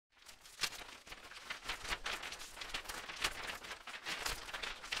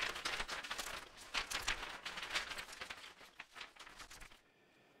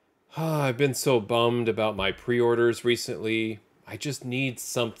I've been so bummed about my pre-orders recently. I just need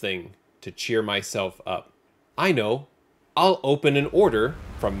something to cheer myself up. I know. I'll open an order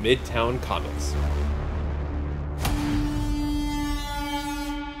from Midtown Comics.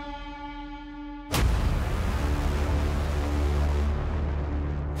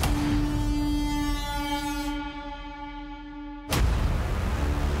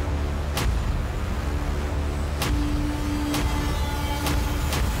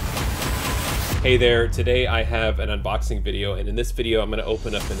 Hey there, today I have an unboxing video, and in this video I'm going to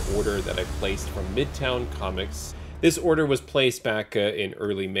open up an order that I placed from Midtown Comics. This order was placed back in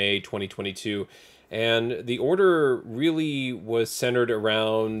early May 2022, and the order really was centered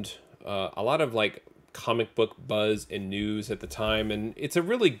around a lot of like comic book buzz and news at the time, and it's a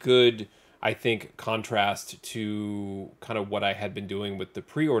really good, I think, contrast to kind of what I had been doing with the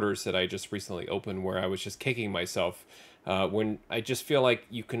pre-orders that I just recently opened, where I was just kicking myself when I just feel like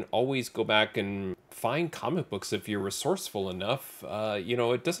you can always go back and find comic books if you're resourceful enough. You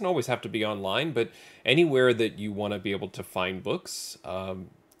know, it doesn't always have to be online, but anywhere that you want to be able to find books.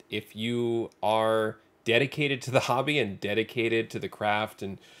 If you are dedicated to the hobby and dedicated to the craft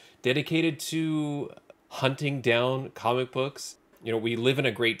and dedicated to hunting down comic books, you know, we live in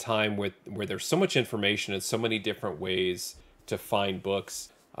a great time where there's so much information and so many different ways to find books.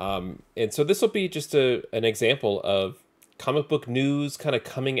 And so this will be just an example of comic book news kind of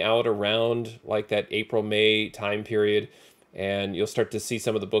coming out around like that April-May time period. And you'll start to see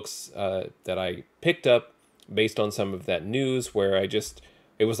some of the books that I picked up based on some of that news, where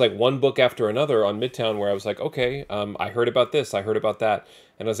it was like one book after another on Midtown where I was like, okay, I heard about this, I heard about that.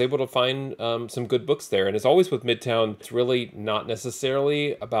 And I was able to find some good books there. And as always with Midtown, it's really not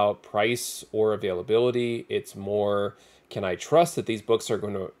necessarily about price or availability. It's more, can I trust that these books are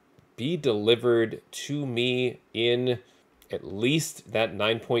going to be delivered to me in at least that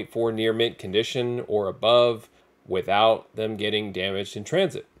 9.4 near mint condition or above without them getting damaged in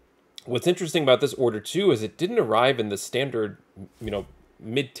transit? What's interesting about this order too is it didn't arrive in the standard, you know,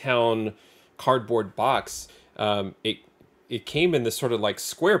 Midtown cardboard box. It came in this sort of like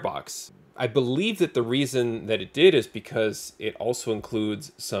square box. I believe that the reason that it did is because it also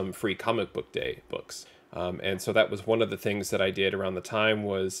includes some free comic book day books. And so that was one of the things that I did around the time.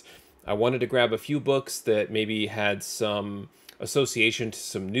 Was I wanted to grab a few books that maybe had some association to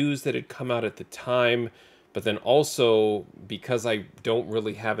some news that had come out at the time, but then also, because I don't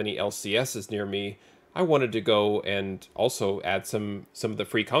really have any LCSs near me, I wanted to go and also add some of the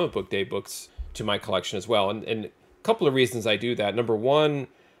free comic book day books to my collection as well. And a couple of reasons I do that. Number one,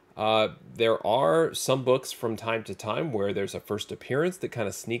 there are some books from time to time where there's a first appearance that kind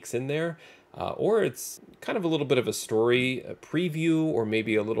of sneaks in there, or it's kind of a little bit of a story, a preview, or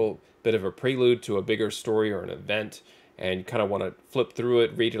maybe a little bit of a prelude to a bigger story or an event, and you kind of want to flip through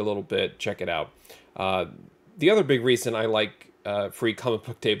it, read it a little bit, check it out. The other big reason I like free comic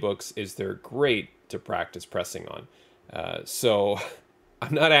book day books is they're great to practice pressing on. So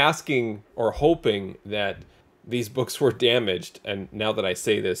I'm not asking or hoping that these books were damaged, and now that I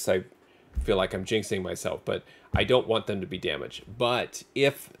say this, I feel like I'm jinxing myself, but I don't want them to be damaged. But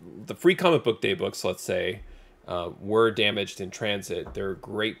if the free comic book day books, let's say, were damaged in transit, they're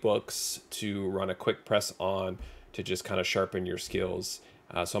great books to run a quick press on to just kind of sharpen your skills.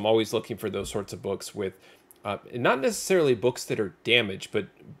 So I'm always looking for those sorts of books with not necessarily books that are damaged, but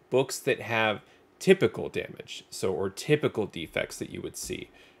books that have typical damage, or typical defects that you would see.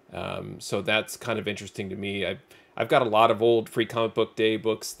 So that's kind of interesting to me. I've got a lot of old free comic book day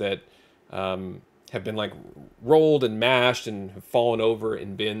books that have been like rolled and mashed and have fallen over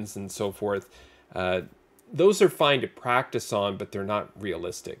in bins and so forth. Those are fine to practice on, but they're not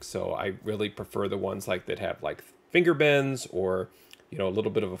realistic. So I really prefer the ones like that have like finger bends, or, you know, a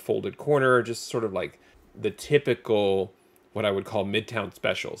little bit of a folded corner, just sort of like the typical, what I would call Midtown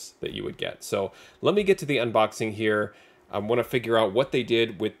specials that you would get. So let me get to the unboxing here. I want to figure out what they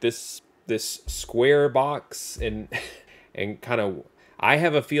did with this square box, and kind of, I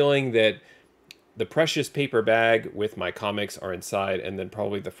have a feeling that the precious paper bag with my comics are inside, and then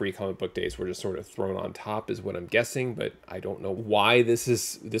probably the free comic book days were just sort of thrown on top is what I'm guessing, but I don't know why this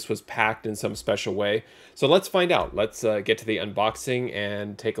was packed in some special way. So let's find out. Let's get to the unboxing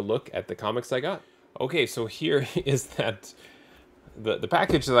and take a look at the comics I got. Okay, so here is that the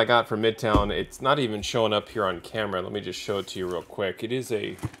package that I got from Midtown. It's not even showing up here on camera. Let me just show it to you real quick. It is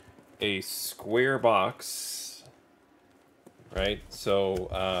a square box, right? So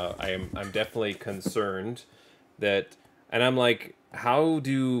I'm definitely concerned that, and I'm like, how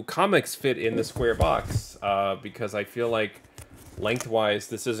do comics fit in the square box? Because I feel like lengthwise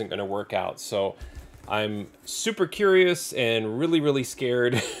this isn't going to work out. So I'm super curious and really, really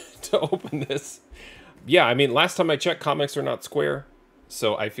scared to open this. Yeah, I mean, last time I checked, comics are not square.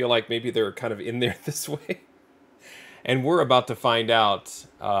 So I feel like maybe they're kind of in there this way. And we're about to find out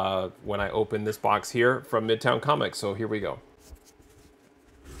when I open this box here from Midtown Comics. So here we go.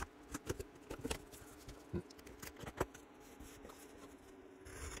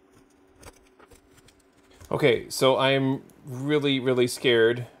 Okay, so I'm really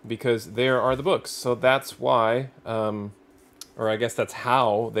scared because there are the books. So that's why, or I guess that's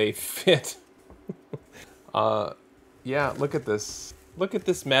how they fit. Yeah, look at this. Look at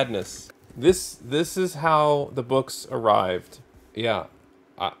this madness. This is how the books arrived. Yeah,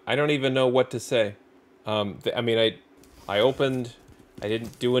 I don't even know what to say. I mean, I opened. I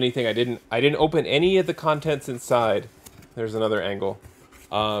didn't do anything. I didn't open any of the contents inside. There's another angle.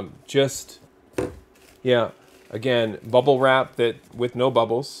 Yeah, again, bubble wrap that with no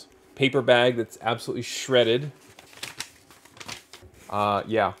bubbles. Paper bag that's absolutely shredded.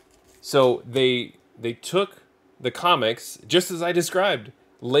 Yeah. So they took the comics, just as I described,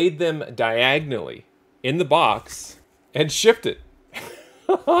 laid them diagonally in the box, and shipped it.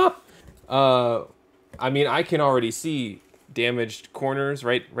 I mean, I can already see damaged corners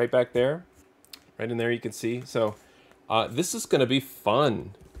right back there. Right in there you can see. So this is going to be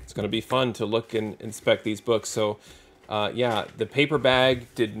fun. It's going to be fun to look and inspect these books. So yeah, the paper bag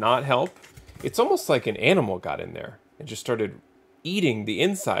did not help. It's almost like an animal got in there and just started eating the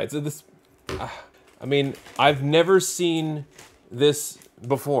insides of this. I mean, I've never seen this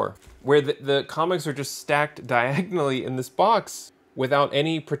before, where the comics are just stacked diagonally in this box without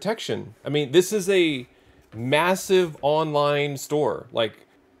any protection. I mean, this is a massive online store. Like,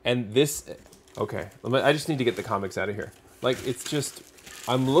 and this, okay, I just need to get the comics out of here. Like, it's just,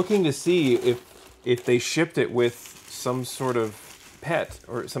 I'm looking to see if they shipped it with some sort of pet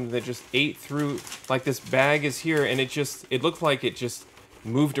or something that just ate through. Like, this bag is here, and it looked like it just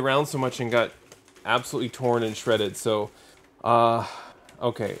moved around so much and got absolutely torn and shredded. So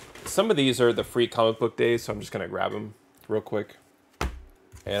okay, some of these are the free comic book days, so I'm just gonna grab them real quick.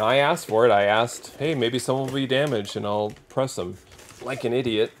 And I asked for it. I asked, hey, maybe some will be damaged, and I'll press them like an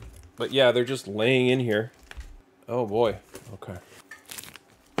idiot. But yeah, they're just laying in here. Oh boy. Okay.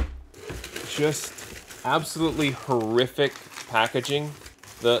 Just absolutely horrific packaging.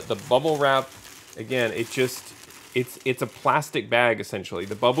 The bubble wrap, again, it's a plastic bag essentially.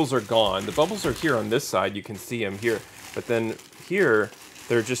 The bubbles are gone. The bubbles are here on this side. You can see them here, but then here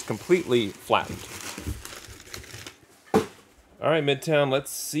they're just completely flattened. All right, Midtown,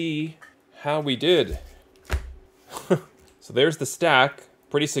 let's see how we did. So there's the stack,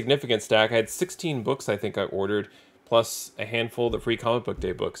 pretty significant stack. I had 16 books I think I ordered, plus a handful of the free comic book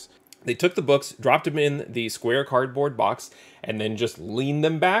day books. They took the books, dropped them in the square cardboard box, and then just leaned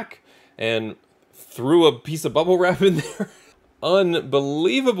them back and threw a piece of bubble wrap in there.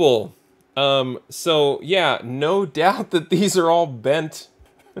 Unbelievable. So yeah, no doubt that these are all bent.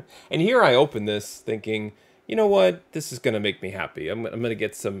 And here I open this thinking, you know what, this is gonna make me happy. I'm gonna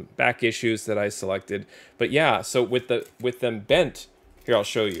get some back issues that I selected. But yeah, so with them bent, here I'll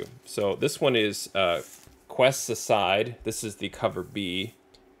show you. So this one is Quests Aside. This is the cover B.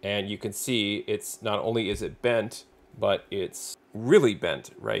 And you can see it's not only is it bent, but it's really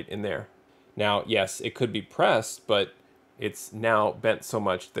bent right in there. Now, yes, it could be pressed, but it's now bent so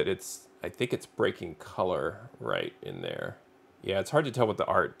much that I think it's breaking color right in there. Yeah, it's hard to tell with the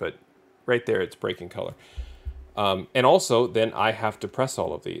art, but right there it's breaking color. And also, then I have to press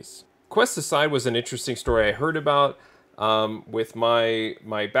all of these. Quest Aside was an interesting story I heard about. With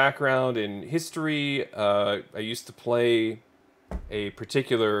my background in history, I used to play a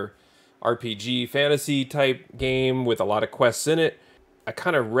particular RPG fantasy type game with a lot of quests in it. I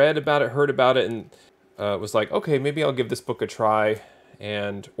kind of read about it, heard about it, and was like, okay, maybe I'll give this book a try,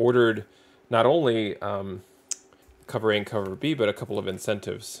 and ordered not only cover A and cover B, but a couple of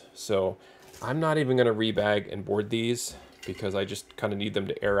incentives. So I'm not even going to rebag and board these because I just kind of need them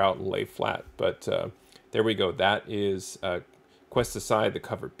to air out and lay flat. But there we go. That is Quest Aside, the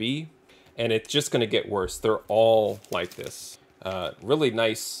cover B. And it's just going to get worse. They're all like this. Really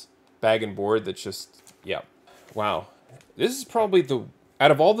nice bag and board that's just, yeah. Wow. This is probably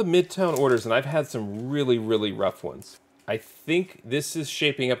out of all the Midtown orders, and I've had some really rough ones, I think this is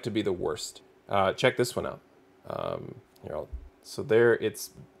shaping up to be the worst. Check this one out. So there,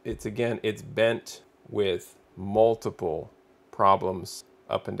 it's bent with multiple problems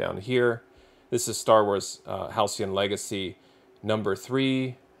up and down here. This is Star Wars Halcyon Legacy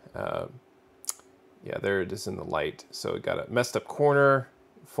 #3. Yeah, there it is in the light. So it got a messed up corner,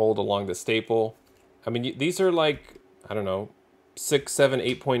 fold along the staple. I mean, these are like, I don't know, 6, 7,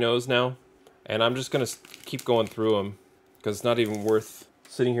 8.0s now. And I'm just going to keep going through them because it's not even worth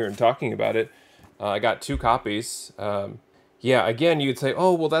sitting here and talking about it. I got 2 copies. Yeah, again, you'd say,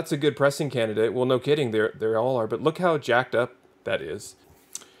 oh, well, that's a good pressing candidate. Well, no kidding, they all are. But look how jacked up that is.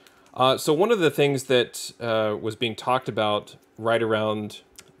 So one of the things that was being talked about right around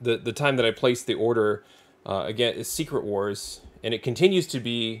the time that I placed the order, again, is Secret Wars. And it continues to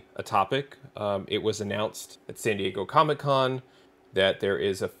be a topic. It was announced at San Diego Comic-Con that there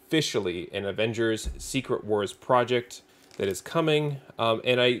is officially an Avengers Secret Wars project that is coming.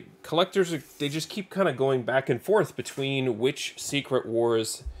 And collectors, they just keep kind of going back and forth between which Secret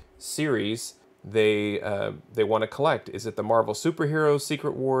Wars series they want to collect. Is it the Marvel Superheroes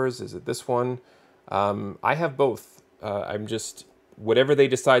Secret Wars? Is it this one? I have both. I'm just, whatever they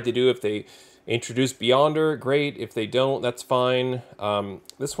decide to do, if they introduce Beyonder, great. If they don't, that's fine.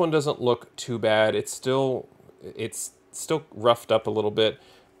 This one doesn't look too bad. It's still roughed up a little bit,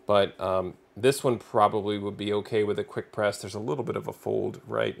 but this one probably would be okay with a quick press. There's a little bit of a fold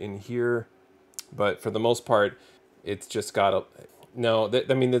right in here, but for the most part, it's just got a, no,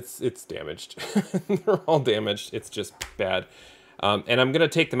 I mean, it's damaged. They're all damaged. It's just bad. And I'm going to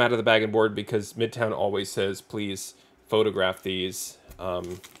take them out of the bag and board because Midtown always says, please photograph these.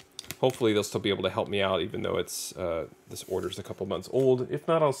 Hopefully they'll still be able to help me out, even though it's this order's a couple months old. If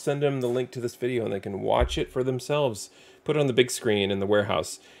not, I'll send them the link to this video and they can watch it for themselves. Put it on the big screen in the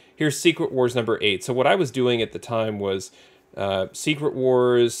warehouse. Here's Secret Wars number 8. So what I was doing at the time was Secret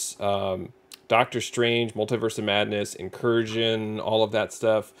Wars, Doctor Strange, Multiverse of Madness, Incursion, all of that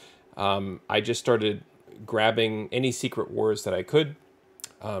stuff. I just started grabbing any Secret Wars that I could,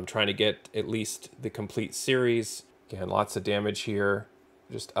 trying to get at least the complete series. Again, lots of damage here,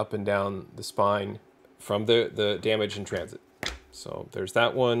 just up and down the spine from the damage in transit. So there's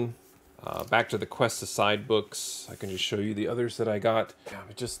that one. Back to the Quest Aside books. I can just show you the others that I got. Yeah,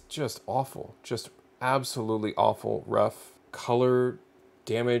 just awful. Just absolutely awful, rough color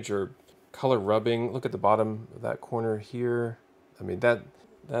damage or color rubbing. Look at the bottom of that corner here. I mean,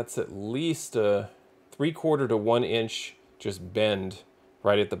 that's at least a 3/4 to 1 inch just bend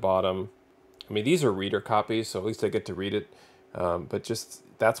right at the bottom. I mean, these are reader copies, so at least I get to read it. But just,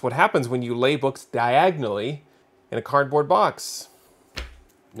 that's what happens when you lay books diagonally in a cardboard box.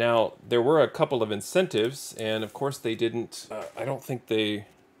 Now, there were a couple of incentives, and of course they didn't, I don't think they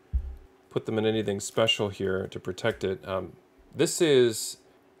put them in anything special here to protect it. This is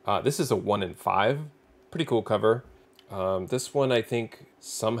a 1 in 5. Pretty cool cover. This one, I think,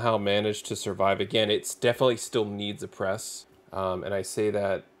 somehow managed to survive. Again, it's definitely still needs a press. And I say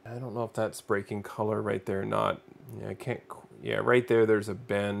that, I don't know if that's breaking color right there or not. Yeah, I can't, yeah, right there, there's a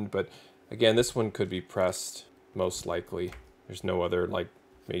bend. But again, this one could be pressed, most likely. There's no other, like,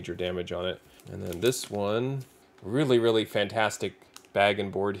 major damage on it. And then this one, really, really fantastic bag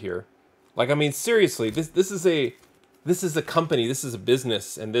and board here. Like, I mean, seriously, this is a company, this is a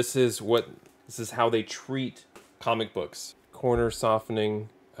business, and this is how they treat comic books. Corner softening.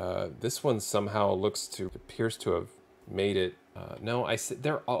 This one somehow appears to have made it. No, I said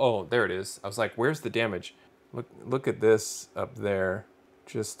there. Oh, there it is. I was like, where's the damage? Look at this up there,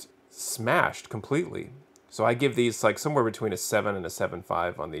 just smashed completely. So I give these like somewhere between a 7 and a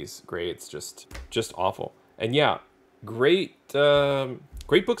 7.5 on these grades. Just awful. And yeah, great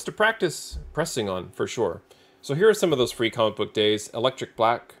books to practice pressing on for sure. So here are some of those free comic book days. Electric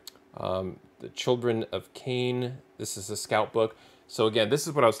Black, The Children of Cain. This is a Scout book. So again, this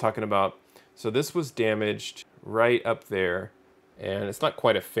is what I was talking about. So this was damaged right up there, and it's not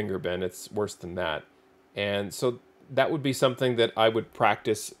quite a finger bend. It's worse than that. And so that would be something that I would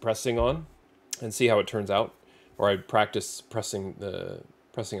practice pressing on and see how it turns out. Or I'd practice pressing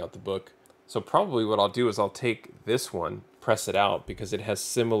out the book. So probably what I'll do is I'll take this one, press it out, because it has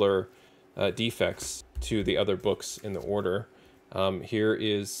similar defects to the other books in the order. Here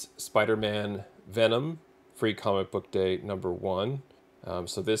is Spider-Man Venom, free comic book day number 1.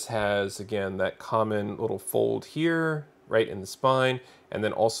 So this has, again, that common little fold here, right in the spine, and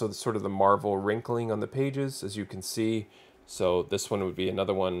then also sort of the Marvel wrinkling on the pages, as you can see. So this one would be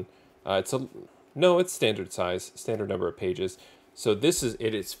another one. It's standard size, standard number of pages. So this is,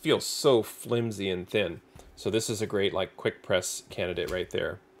 it feels so flimsy and thin. So this is a great, like, quick press candidate right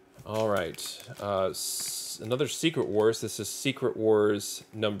there. All right, another Secret Wars. This is Secret Wars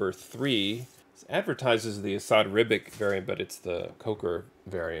number 3. It advertises the Assad Ribic variant, but it's the Coker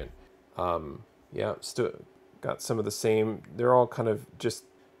variant. Yeah, still got some of the same. They're all kind of just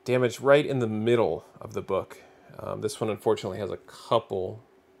damaged right in the middle of the book. This one, unfortunately, has a couple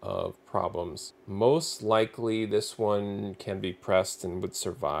of problems. Most likely, this one can be pressed and would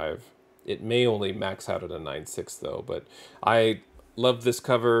survive. It may only max out at a 9.6 though, but I love this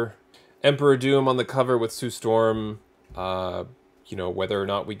cover. Emperor Doom on the cover with Sue Storm. You know, whether or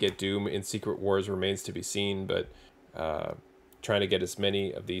not we get Doom in Secret Wars remains to be seen, but trying to get as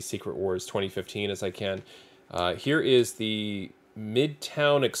many of these Secret Wars 2015 as I can. Here is the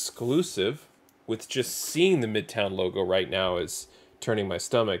Midtown exclusive, with just seeing the Midtown logo right now is turning my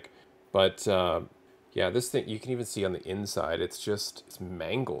stomach. But yeah, this thing, you can even see on the inside, it's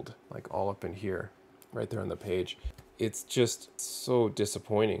mangled, like all up in here, right there on the page. It's just so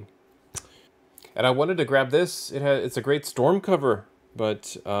disappointing. And I wanted to grab this. It's a great storm cover,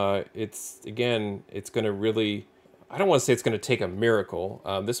 but it's going to really, I don't want to say it's going to take a miracle.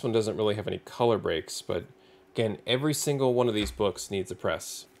 This one doesn't really have any color breaks, but again, every single one of these books needs a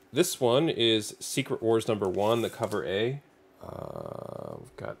press. This one is Secret Wars #1, the cover A.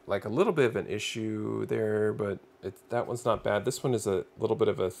 We've got like a little bit of an issue there, but that one's not bad. This one is a little bit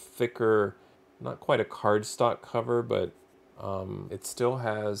of a thicker, not quite a cardstock cover, but it still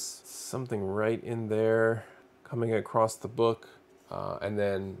has something right in there coming across the book, and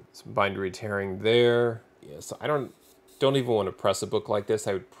then some bindery tearing there. Yeah, so I don't even want to press a book like this.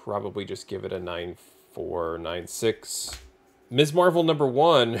 I would probably just give it a 9.4, 9.6. Ms. Marvel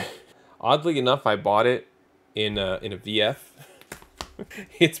 #1. Oddly enough, I bought it in a VF.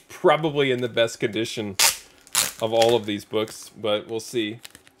 It's probably in the best condition of all of these books, but we'll see.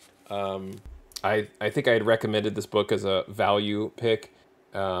 I think I had recommended this book as a value pick.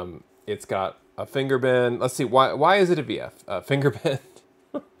 It's got a finger bend. Let's see, why is it a VF? Finger bend.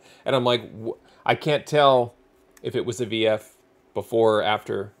 And I'm like, I can't tell if it was a VF before or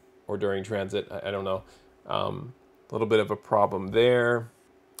after or during transit. I don't know. A little bit of a problem there.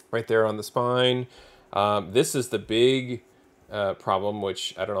 Right there on the spine. This is the big problem,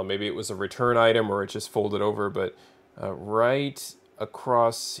 which, I don't know, maybe it was a return item or it just folded over, but right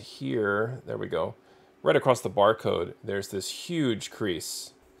across here, there we go, right across the barcode, there's this huge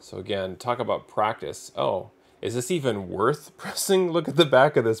crease. So again, talk about practice. Oh, is this even worth pressing? Look at the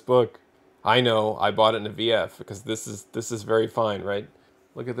back of this book. I know, I bought it in a VF because this is very fine, right?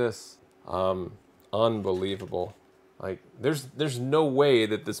 Look at this. Unbelievable. Like, there's no way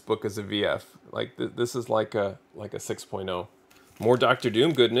that this book is a VF. Like, this is like a 6.0. More Doctor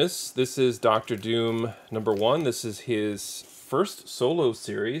Doom goodness. This is Doctor Doom #1. This is his first solo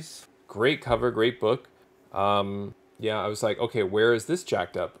series. Great cover, great book. Yeah, I was like, okay, where is this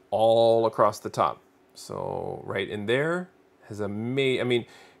jacked up? All across the top. So right in there has I mean,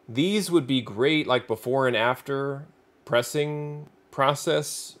 these would be great, like before and after pressing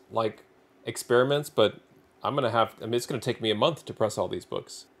process, like experiments, but it's gonna take me a month to press all these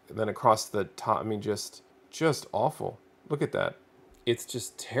books. And then across the top, I mean, just awful. Look at that. It's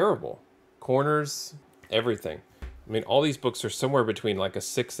just terrible. Corners, everything. I mean, all these books are somewhere between like a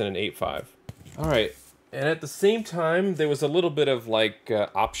 6 and an 8.5. All right, and at the same time, there was a little bit of like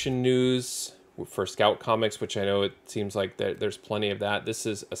option news for Scout Comics, which I know it seems like there's plenty of that. This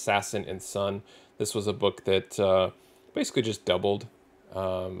is Assassin and Son. This was a book that basically just doubled,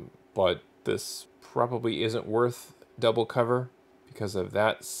 but this probably isn't worth double cover because of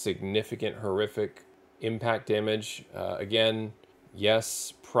that significant, horrific impact damage. Again,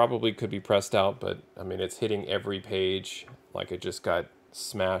 yes, probably could be pressed out, but I mean, it's hitting every page like it just got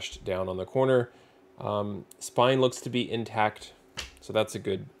smashed down on the corner. Spine looks to be intact, so that's a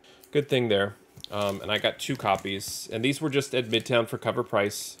good thing there. And I got 2 copies, and these were just at Midtown for cover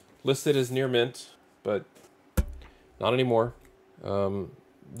price, listed as near mint, but not anymore.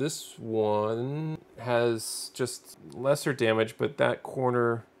 This one has just lesser damage, but that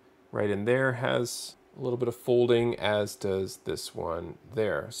corner right in there has a little bit of folding, as does this one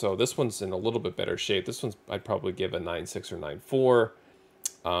there. So this one's in a little bit better shape. This one's, I'd probably give a 9.6 or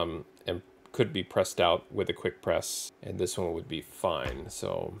 9.4, and could be pressed out with a quick press, and this one would be fine.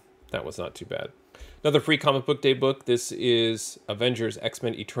 So that was not too bad. Another free comic book day book. This is Avengers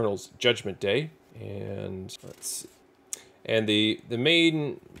X-Men Eternals Judgment Day, and let's see. And the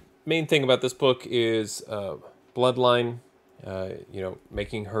main thing about this book is Bloodline, you know,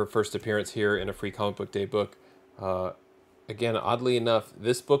 making her first appearance here in a free comic book day book. Again, oddly enough,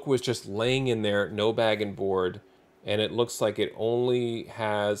 this book was just laying in there, no bag and board, and it looks like it only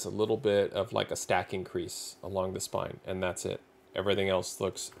has a little bit of like a stacking crease along the spine, and that's it. Everything else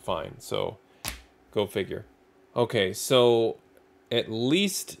looks fine, so go figure. Okay, so at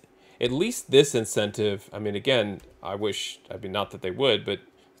least this incentive, I mean, again, I mean, not that they would, but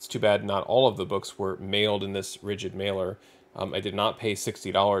it's too bad not all of the books were mailed in this rigid mailer. I did not pay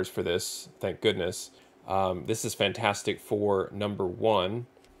 $60 for this, thank goodness. This is fantastic for #1.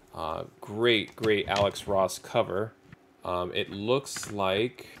 Great Alex Ross cover. It looks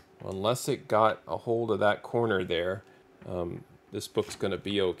like, unless it got a hold of that corner there, this book's going to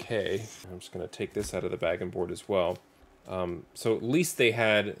be okay. I'm just going to take this out of the bag and board as well. So at least they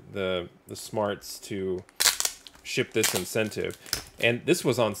had the smarts to ship this incentive. And this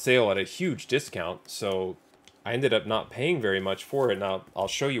was on sale at a huge discount, so I ended up not paying very much for it. Now, I'll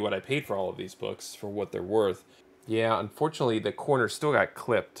show you what I paid for all of these books for what they're worth. Yeah, unfortunately, the corner still got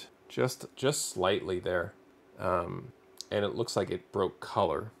clipped just slightly there. And it looks like it broke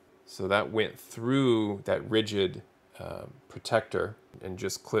color. So that went through that rigid protector and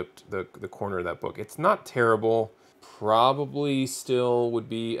just clipped the corner of that book. It's not terrible. Probably still would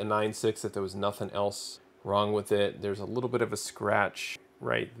be a 9.6 if there was nothing else wrong with it. There's a little bit of a scratch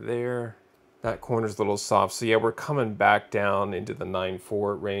right there. That corner's a little soft. So yeah, we're coming back down into the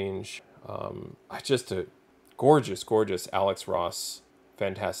 9.4 range. Just a gorgeous, gorgeous Alex Ross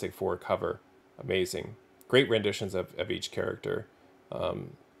Fantastic Four cover. Amazing. Great renditions of each character.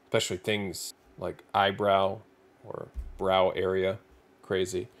 Especially things like eyebrow or brow area.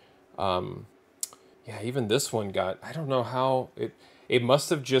 Crazy. Yeah, even this one got, I don't know how, it must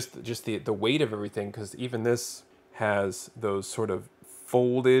have just the weight of everything, because even this has those sort of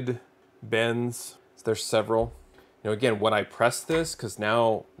folded bends. There's several. You know, again, when I press this, because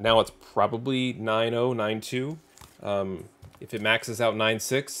now it's probably 9.0, 9.2. If it maxes out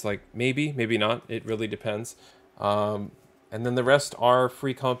 9.6, like maybe not. It really depends. And then the rest are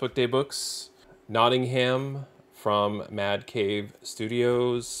free comic book day books. Nottingham from Mad Cave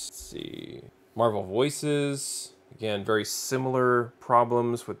Studios. Let's see. Marvel Voices. Again, very similar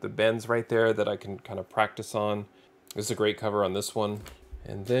problems with the bends right there that I can kind of practice on. This is a great cover on this one.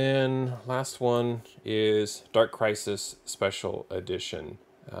 And then last one is Dark Crisis Special Edition.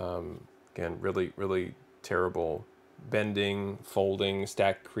 Again, really, really terrible bending, folding,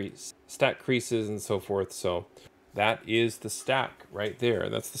 stack creases, and so forth. So that is the stack right there.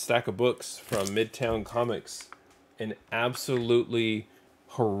 That's the stack of books from Midtown Comics. An absolutely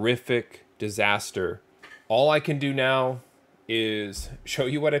horrific disaster. All I can do now is show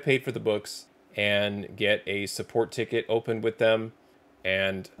you what I paid for the books and get a support ticket opened with them,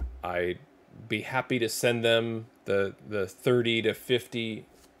 and I'd be happy to send them the 30 to 50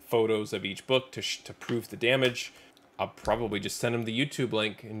 photos of each book to prove the damage. I'll probably just send them the YouTube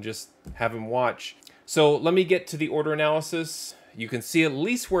link and just have them watch. So let me get to the order analysis. You can see at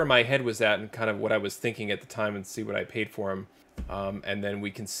least where my head was at and kind of what I was thinking at the time, and see what I paid for them. And then we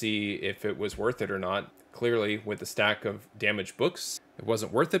can see if it was worth it or not. Clearly, with the stack of damaged books, it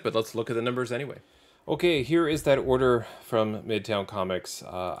wasn't worth it, but let's look at the numbers anyway. Okay, here is that order from Midtown Comics.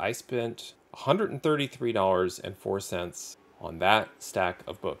 I spent $133.04 on that stack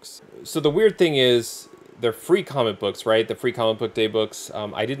of books. So the weird thing is, they're free comic books, right? The free comic book day books.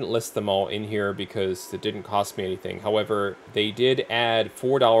 I didn't list them all in here because it didn't cost me anything. However, they did add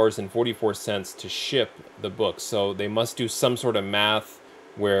 $4.44 to ship the books. So they must do some sort of math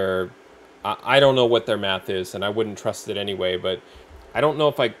where I don't know what their math is, and I wouldn't trust it anyway. But I don't know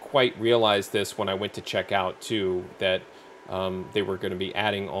if I quite realized this when I went to check out too, that they were going to be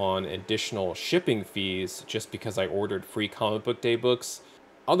adding on additional shipping fees just because I ordered free comic book day books.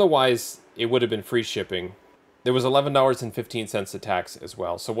 Otherwise, it would have been free shipping. There was $11.15 of tax as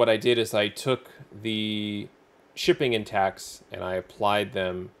well. So what I did is I took the shipping and tax and I applied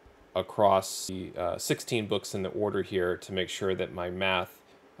them across the 16 books in the order here to make sure that my math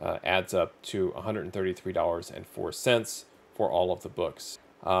adds up to $133.04 for all of the books.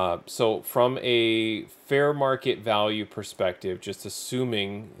 So from a fair market value perspective, just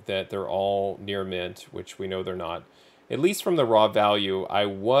assuming that they're all near mint, which we know they're not, at least from the raw value, I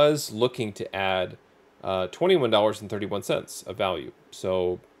was looking to add $21.31 of value.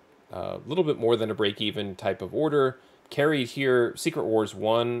 So a little bit more than a break-even type of order. Carried here, Secret Wars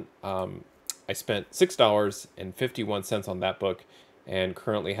 1, I spent $6.51 on that book, and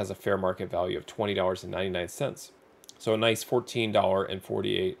currently has a fair market value of $20.99. So a nice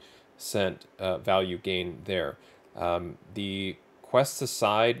 $14.48 value gain there. The Quests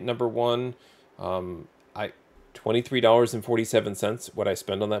Aside #1, $23.47 what I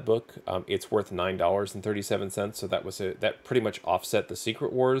spend on that book. It's worth $9.37, so that pretty much offset the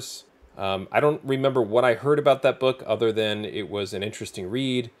Secret Wars. I don't remember what I heard about that book other than it was an interesting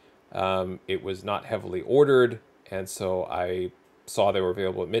read. It was not heavily ordered, and so I saw they were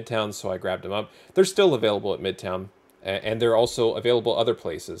available at Midtown, so I grabbed them up. They're still available at Midtown, and they're also available other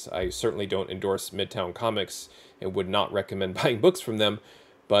places. I certainly don't endorse Midtown Comics and would not recommend buying books from them,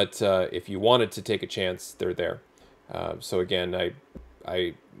 but if you wanted to take a chance, they're there. So again,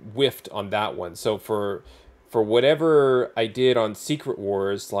 I whiffed on that one. So for whatever I did on Secret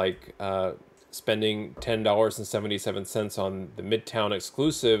Wars, like spending $10.77 on the Midtown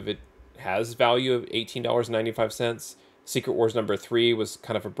exclusive, it has value of $18.95. Secret Wars #3 was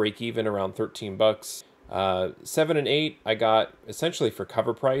kind of a break even around $13. 7 and 8 I got essentially for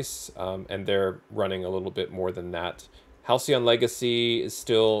cover price, and they're running a little bit more than that. Halcyon Legacy is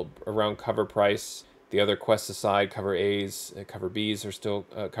still around cover price. The other quests aside, cover A's and cover B's are still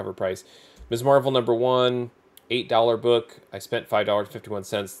cover price. Ms. Marvel #1, $8 book. I spent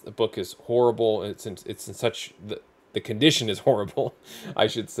 $5.51. The book is horrible. It's in such the condition is horrible, I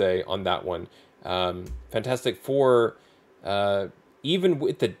should say, on that one. Fantastic Four, even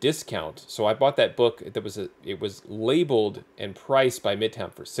with the discount. So I bought that book. It was labeled and priced by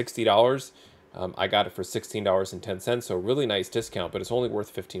Midtown for $60. I got it for $16.10. So really nice discount, but it's only worth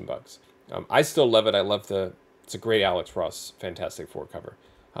 15 bucks. I still love it. It's a great Alex Ross Fantastic Four cover.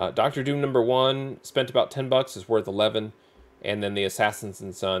 Doctor Doom #1 spent about 10 bucks, is worth 11. And then the Assassins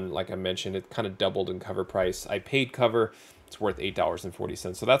and Son, like I mentioned, it kind of doubled in cover price. I paid cover, it's worth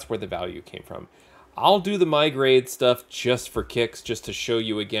 $8.40. So that's where the value came from. I'll do the My Grade stuff just for kicks, just to show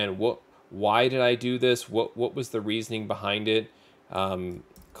you again why did I do this? What was the reasoning behind it?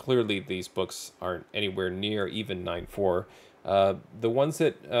 Clearly these books aren't anywhere near even 9.4. The ones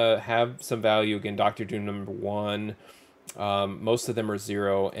that have some value, again, Doctor Doom #1, most of them are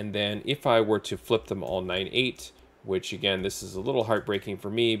 0. And then if I were to flip them all 9.8, which again, this is a little heartbreaking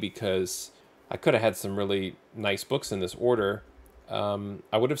for me because I could have had some really nice books in this order,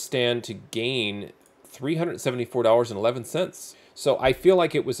 I would have stand to gain $374.11. So I feel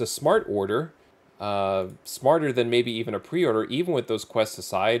like it was a smart order, smarter than maybe even a pre-order, even with those Quest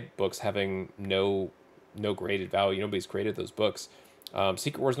Aside books having no graded value. Nobody's graded those books.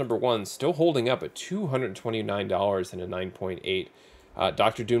 Secret Wars #1 still holding up at $229 and a 9.8.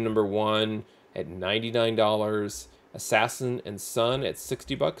 Doctor Doom #1 at $99. Assassin and Son at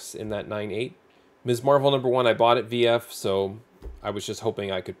 60 bucks in that 9.8. Ms. Marvel #1 I bought at VF, so I was just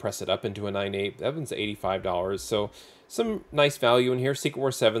hoping I could press it up into a 9.8. That one's $85. So some nice value in here. Secret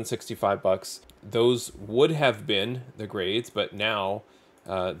Wars 7, 65 bucks. Those would have been the grades, but now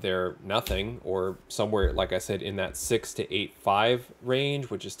they're nothing, or somewhere, like I said, in that 6 to 8.5 range,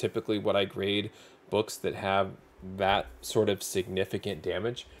 which is typically what I grade books that have that sort of significant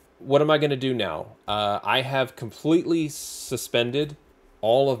damage. What am I going to do now? I have completely suspended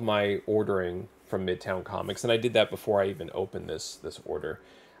all of my ordering from Midtown Comics, and I did that before I even opened this order.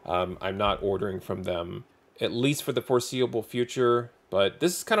 I'm not ordering from them, at least for the foreseeable future, but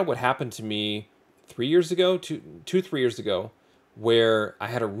this is kind of what happened to me 3 years ago, 3 years ago, where I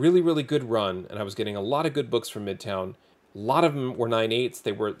had a really, really good run, and I was getting a lot of good books from Midtown. A lot of them were 9.8s.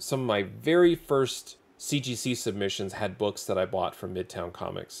 They were some of my very first CGC submissions had books that I bought from Midtown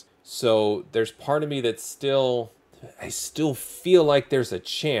Comics. So there's part of me that's I still feel like there's a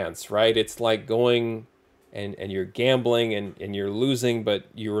chance, right? It's like going and you're gambling and you're losing, but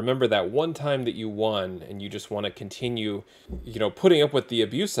you remember that one time that you won and you just want to continue, putting up with the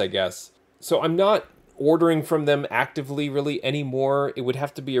abuse, I guess. So I'm not ordering from them actively really anymore. It would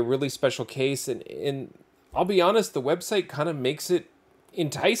have to be a really special case. And I'll be honest, the website kind of makes it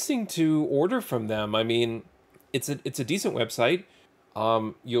enticing to order from them. I mean, it's a decent website.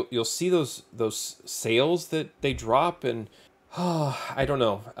 You'll see those sales that they drop, and I don't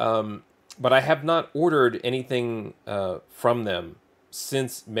know. But I have not ordered anything from them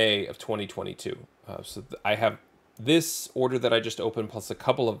since May of 2022. So I have this order that I just opened, plus a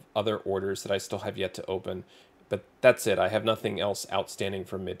couple of other orders that I still have yet to open. But that's it. I have nothing else outstanding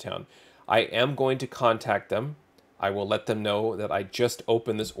from Midtown. I am going to contact them. I will let them know that I just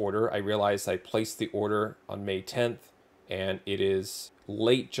opened this order. I realized I placed the order on May 10th, and it is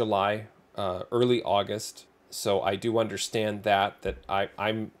late July, early August. So I do understand that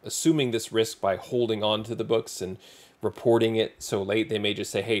I'm assuming this risk by holding on to the books and reporting it so late. They may just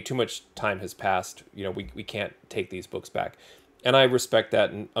say, hey, too much time has passed. We can't take these books back. And I respect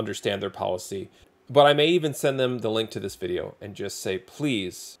that and understand their policy. But I may even send them the link to this video and just say,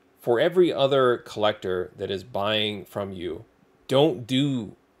 please, for every other collector that is buying from you, don't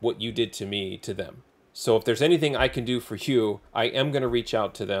do what you did to me to them. So if there's anything I can do for you, I am going to reach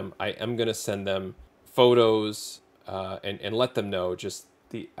out to them. I am going to send them photos and let them know.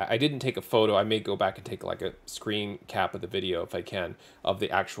 I didn't take a photo. I may go back and take like a screen cap of the video if I can, of the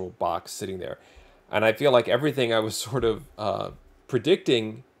actual box sitting there. And I feel like everything I was sort of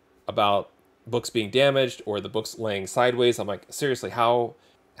predicting about books being damaged or the books laying sideways, I'm like, seriously, how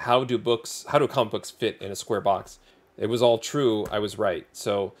do comic books fit in a square box? It was all true. I was right.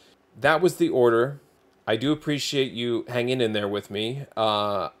 So that was the order. I do appreciate you hanging in there with me.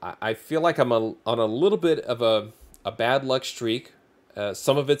 I feel like I'm on a little bit of a bad luck streak.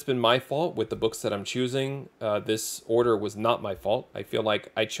 Some of it's been my fault with the books that I'm choosing. This order was not my fault. I feel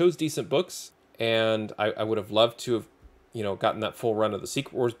like I chose decent books, and I would have loved to have gotten that full run of the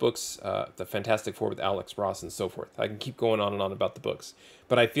Secret Wars books, the Fantastic Four with Alex Ross and so forth. I can keep going on and on about the books.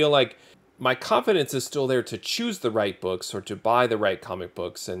 But I feel like my confidence is still there to choose the right books or to buy the right comic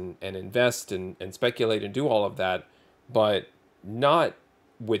books and invest and speculate and do all of that, but not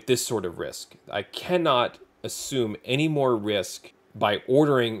with this sort of risk. I cannot assume any more risk by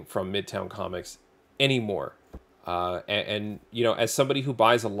ordering from Midtown Comics anymore. As somebody who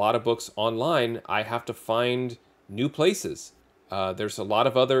buys a lot of books online, I have to find new places. There's a lot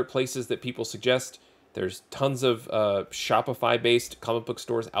of other places that people suggest. There's tons of Shopify-based comic book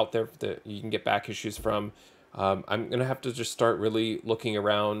stores out there that you can get back issues from. I'm going to have to just start really looking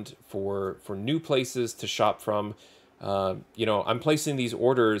around for new places to shop from. I'm placing these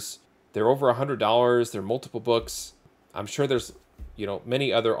orders. They're over $100. They're multiple books. I'm sure there's,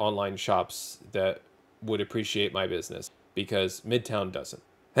 many other online shops that would appreciate my business because Midtown doesn't.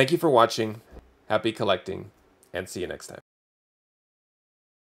 Thank you for watching. Happy collecting, and see you next time.